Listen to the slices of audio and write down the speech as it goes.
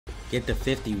Get to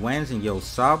 50 wins and you'll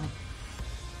sub.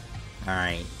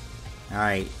 Alright.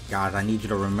 Alright, guys, I need you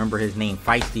to remember his name.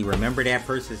 Feisty, remember that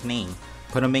person's name.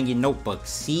 Put him in your notebook.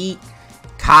 C.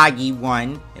 Kagi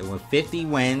won. And with 50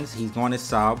 wins, he's going to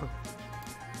sub.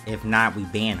 If not, we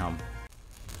ban him.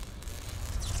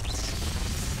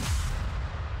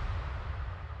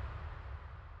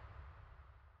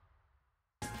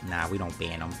 Nah, we don't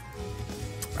ban him.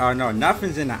 Oh no,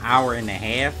 nothing's in an hour and a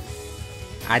half.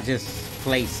 I just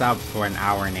play subs for an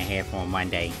hour and a half on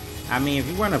Monday. I mean, if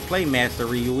you want to play Master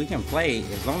Ryu, we can play.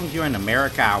 As long as you're in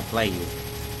America, I'll play you.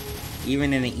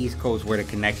 Even in the East Coast where the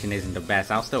connection isn't the best,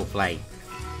 I'll still play.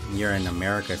 You're in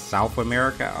America, South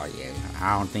America? Oh yeah,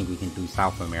 I don't think we can do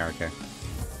South America.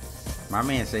 My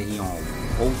man said he on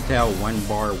hotel 1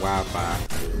 bar Wi-Fi.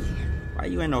 Why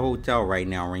you in the hotel right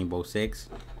now, Rainbow Six?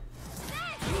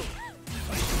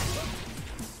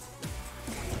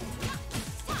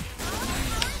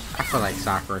 I feel like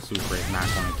Sakura Super is not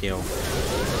gonna kill.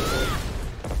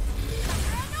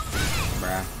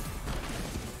 Bruh.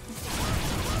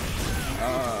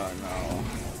 Oh no.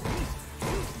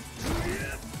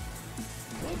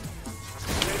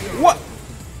 What?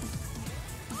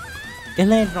 It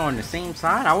landed on the same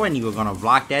side? I wasn't even gonna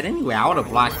block that anyway. I would have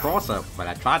blocked cross up, but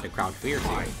I tried to crouch fierce.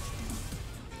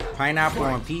 Pineapple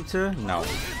on pizza? No.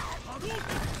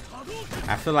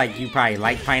 I feel like you probably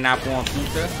like pineapple on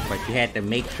pizza, but you had to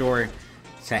make sure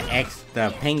to X the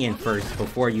opinion first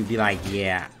before you be like,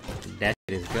 yeah, that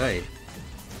shit is good.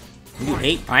 You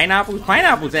hate pineapples?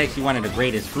 Pineapple's actually one of the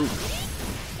greatest fruits.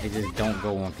 They just don't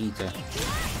go on pizza.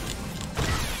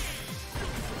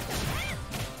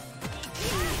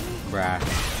 Bruh.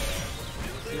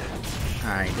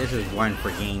 Alright, this is one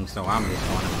per game, so I'm just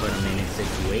going to put him in this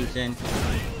situation.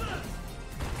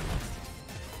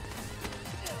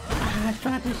 I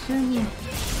tried to shimmy.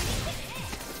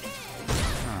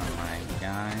 Oh my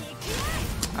god.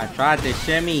 I tried to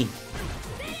shimmy.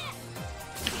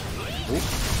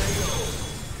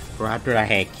 Oops. Bro, I thought I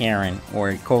had Karen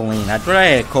or Colleen. I thought I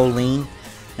had Colleen.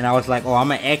 And I was like, oh, I'm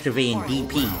going to activate in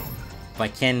DP.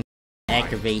 But Ken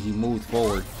activate, he moves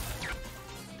forward.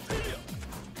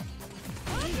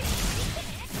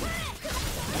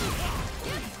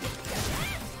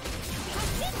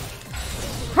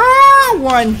 Ah,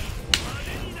 one.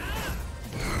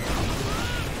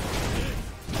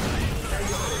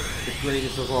 The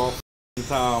greatest of all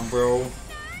time, bro.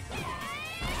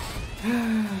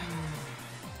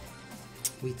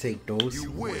 We take those.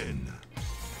 You win.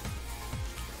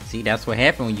 See, that's what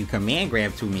happened when you command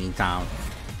grab too many times.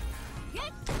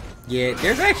 Yeah,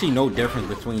 there's actually no difference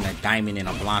between a diamond and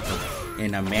a Blanca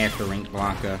and a master rank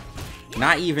Blanca.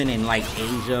 Not even in like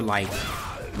Asia, like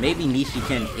maybe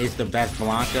Nishiken is the best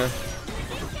Blanca.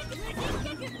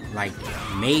 Like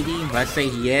maybe, let's say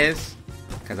he is,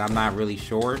 because I'm not really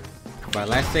sure. But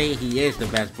let's say he is the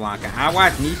best Blanca. I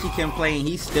watch Nishiken play and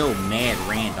he's still mad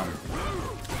random.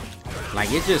 Like,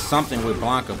 it's just something with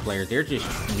Blanca players. They're just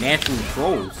natural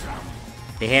trolls.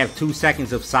 They have 2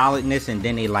 seconds of solidness and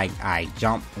then they like, alright,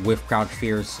 jump, whiff, crouch,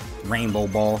 fierce, rainbow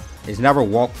ball. It's never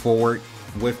walk forward,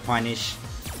 whiff, punish,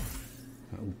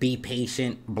 be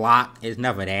patient, block. It's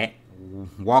never that.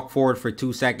 Walk forward for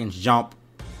 2 seconds, jump,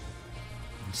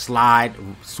 slide,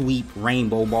 sweep,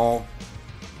 rainbow ball,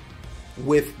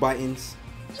 whiff buttons.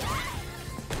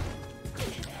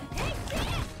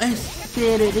 I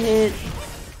said it hit.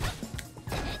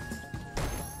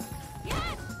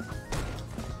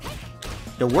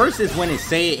 The worst is when it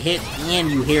say it hit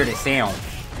and you hear the sound.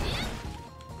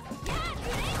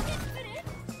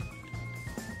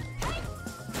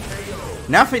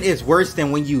 Nothing is worse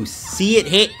than when you see it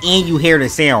hit and you hear the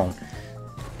sound.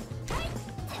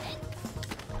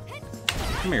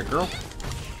 Come here, girl.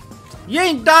 You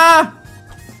ain't die!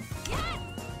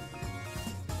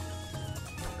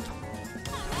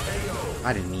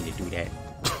 I didn't mean to do that.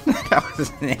 That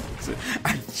was an accident.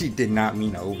 She did not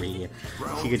mean to over here.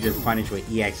 She could just punish with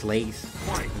EX legs,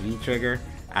 V trigger.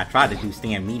 I tried to do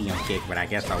stand medium kick, but I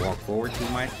guess I walked forward too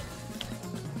much.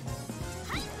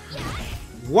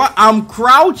 What? I'm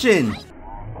crouching!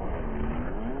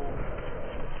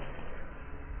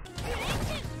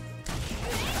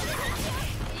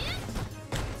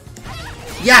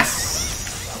 Yes!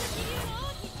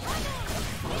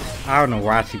 I don't know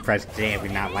why she pressed jab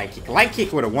and not light kick. Light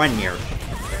kick would have won there.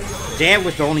 Jab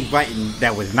was the only button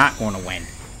that was not going to win.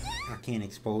 I can't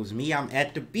expose me. I'm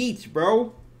at the beach,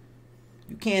 bro.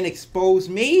 You can't expose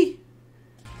me.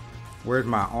 Where's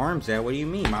my arms at? What do you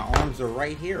mean? My arms are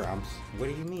right here. What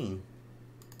do you mean?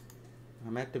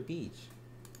 I'm at the beach.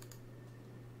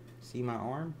 See my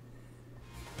arm?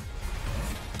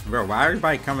 Bro, why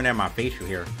everybody coming at my facial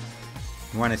here?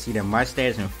 You want to see the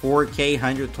mustache in 4K,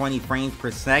 120 frames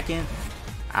per second?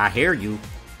 I hear you.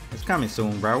 It's coming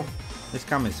soon, bro. It's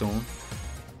coming soon.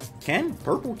 Ken?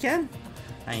 Purple Ken?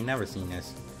 I ain't never seen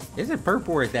this. Is it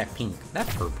purple or is that pink?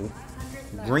 That's purple.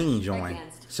 Green join.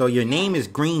 So your name is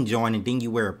Green join and then you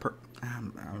wear a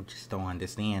I just don't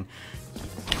understand.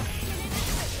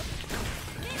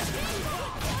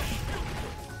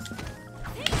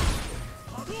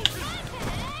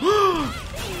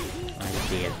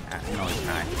 Dead. No, he's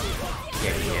not.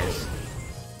 There he is.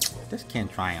 This Ken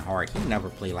trying hard. He never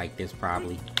played like this,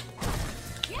 probably.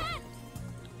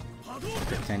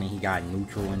 Pretending he got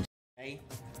neutral and shit.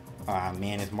 Ah,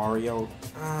 man, it's Mario.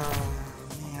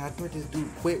 Man, I thought this dude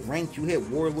quit ranked. You hit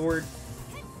Warlord.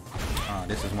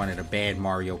 This is one of the bad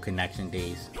Mario connection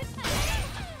days.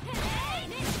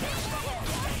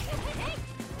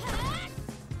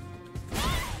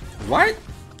 What?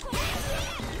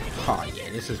 Oh yeah,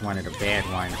 this is one of the bad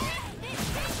ones.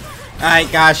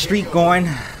 Alright guys, streak going.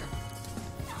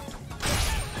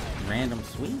 Random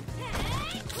sweep.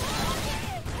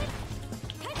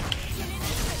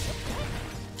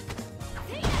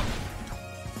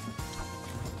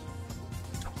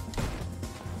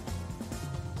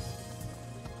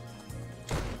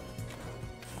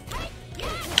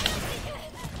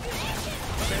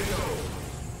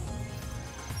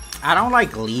 I don't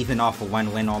like leaving off of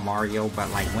one win on Mario, but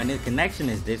like when the connection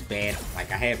is this bad,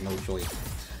 like I have no choice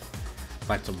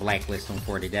but to blacklist them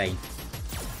for today.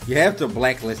 You have to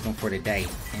blacklist them for today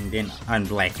and then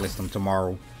unblacklist them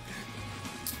tomorrow.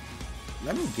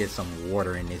 Let me get some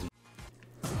water in this.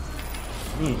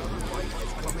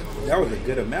 That was a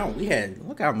good amount. We had,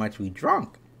 look how much we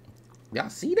drunk. Y'all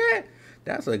see that?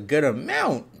 That's a good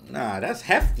amount. Nah, that's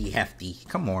hefty.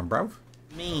 Come on, bro.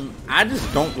 I mean, I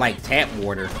just don't like tap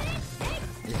water.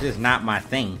 It's just not my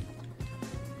thing.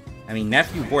 I mean,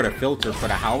 nephew bought a filter for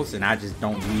the house and I just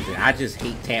don't use it. I just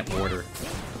hate tap water.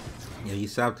 Yeah, you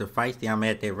sub to Feisty. I'm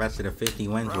at the rest of the 50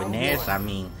 wins with Nash. I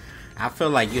mean, I feel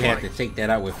like you have to take that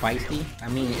up with Feisty. I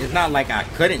mean, it's not like I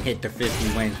couldn't hit the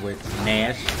 50 wins with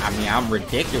Nash. I mean, I'm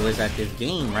ridiculous at this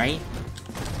game, right?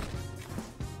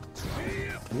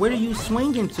 What are you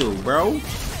swinging to, bro?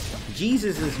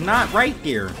 Jesus is not right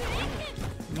there.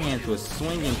 Man was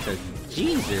swinging to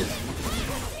Jesus.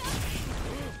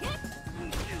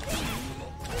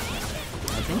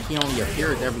 I think he only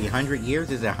appears every 100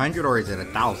 years. Is it 100 or is it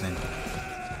 1,000?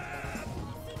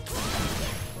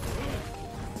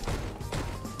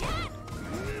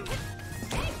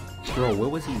 Bro,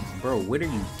 what was he? Bro, what are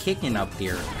you kicking up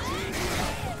there?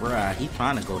 Bruh, he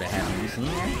trying to go to heaven. You seen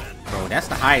that? Bro, that's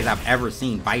the highest I've ever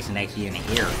seen Bison actually in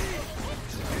the air.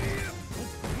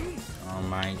 Oh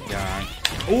my god.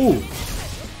 Ooh!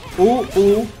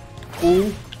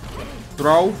 Ooh!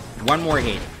 Throw. One more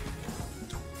hit.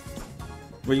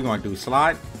 What are you gonna do?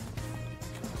 Slide?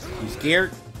 You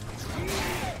scared?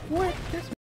 What? This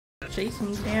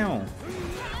chasing me down.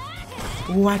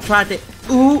 Ooh, I tried to.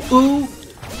 Ooh!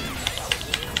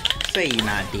 Say you're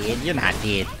not dead. You're not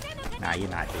dead. Nah, you're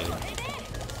not dead.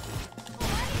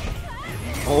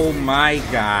 Oh my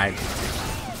god.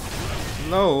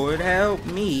 Lord help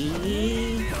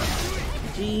me.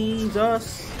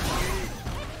 Jesus.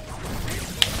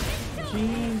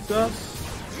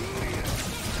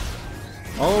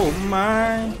 Oh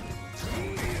my.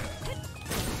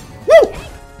 Woo!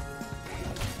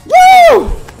 Woo!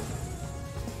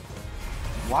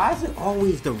 Why is it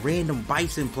always the random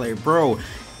Bison player, bro?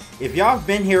 If y'all have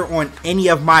been here on any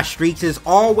of my streaks, it's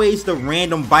always the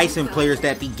random Bison players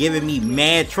that be giving me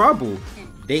mad trouble.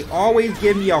 They always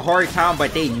give me a hard time,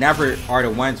 but they never are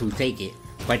the ones who take it.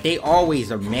 But they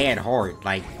always are mad hard.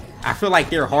 Like, I feel like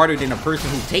they're harder than the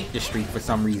person who take the streak for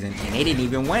some reason, and they didn't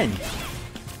even win.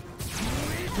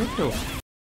 What the f?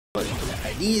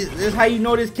 This is how you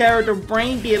know this character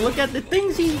brain dead. Look at the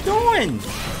things he's doing.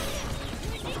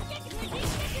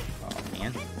 Oh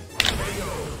man.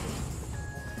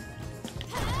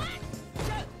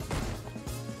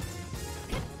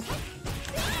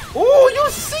 Oh, you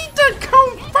see the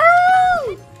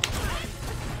confirm?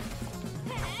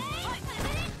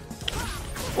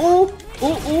 Ooh.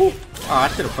 Oh, I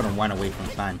should have put him one away from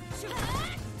Sun.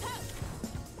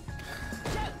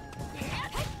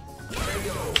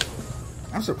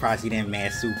 I'm surprised he didn't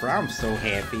mad super. I'm so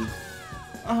happy.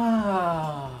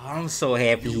 Oh, I'm so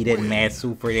happy he didn't mad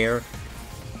super there.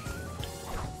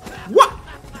 What?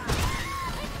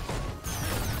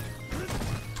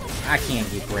 I can't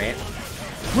get grabbed.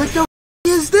 What the f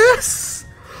is this?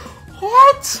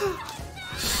 What?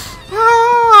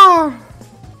 Ah!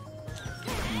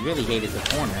 You really hated the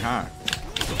corner, huh?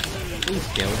 Please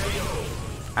kill.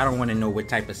 I don't want to know what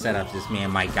type of setups this man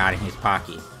might got in his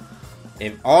pocket.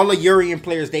 If all the Urian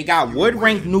players, they got wood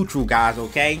rank neutral, guys,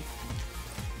 okay?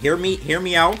 Hear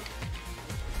me out.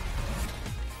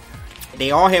 They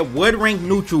all have wood rank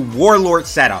neutral warlord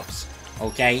setups,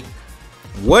 okay?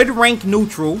 Wood rank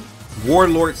neutral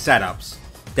warlord setups.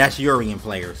 That's Urian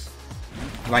players.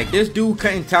 Like, this dude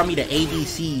couldn't tell me the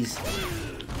ADCs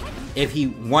if he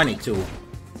wanted to.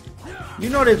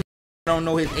 You know this don't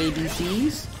know his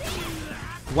ADCs?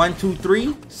 1, 2,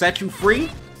 3, set you free?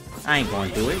 I ain't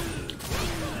gonna do it.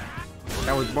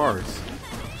 That was bars.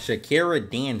 Shakira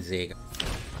Danzig.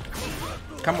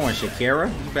 Come on, Shakira.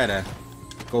 You better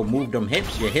go move them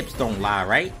hips. Your hips don't lie,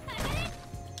 right?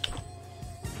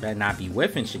 Better not be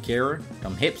whiffing, Shakira.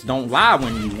 Them hips don't lie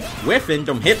when you whiffing.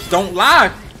 Them hips don't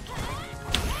lie.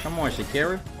 Come on,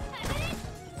 Shakira.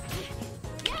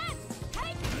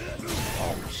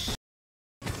 Oh, shit.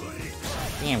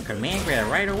 Damn, command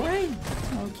grab right away.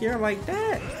 I don't care like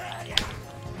that.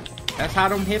 That's how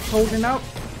them hips holding up.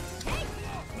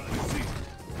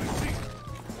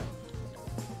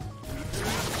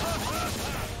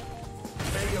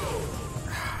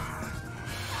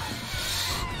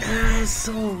 It's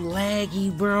so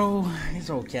laggy, bro.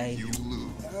 It's okay.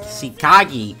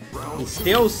 Sikagi is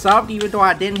still subbed even though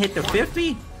I didn't hit the 50.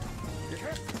 Look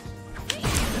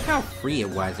how free it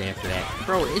was after that.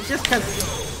 Bro, it's just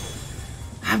because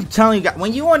I'm telling you guys,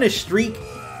 when you on a streak,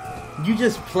 you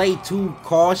just play too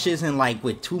cautious and like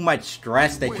with too much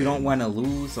stress that you don't want to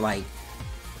lose. Like,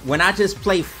 when I just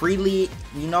play freely,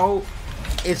 you know,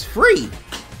 it's free.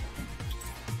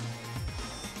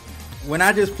 When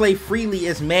I just play freely,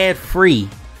 it's mad free.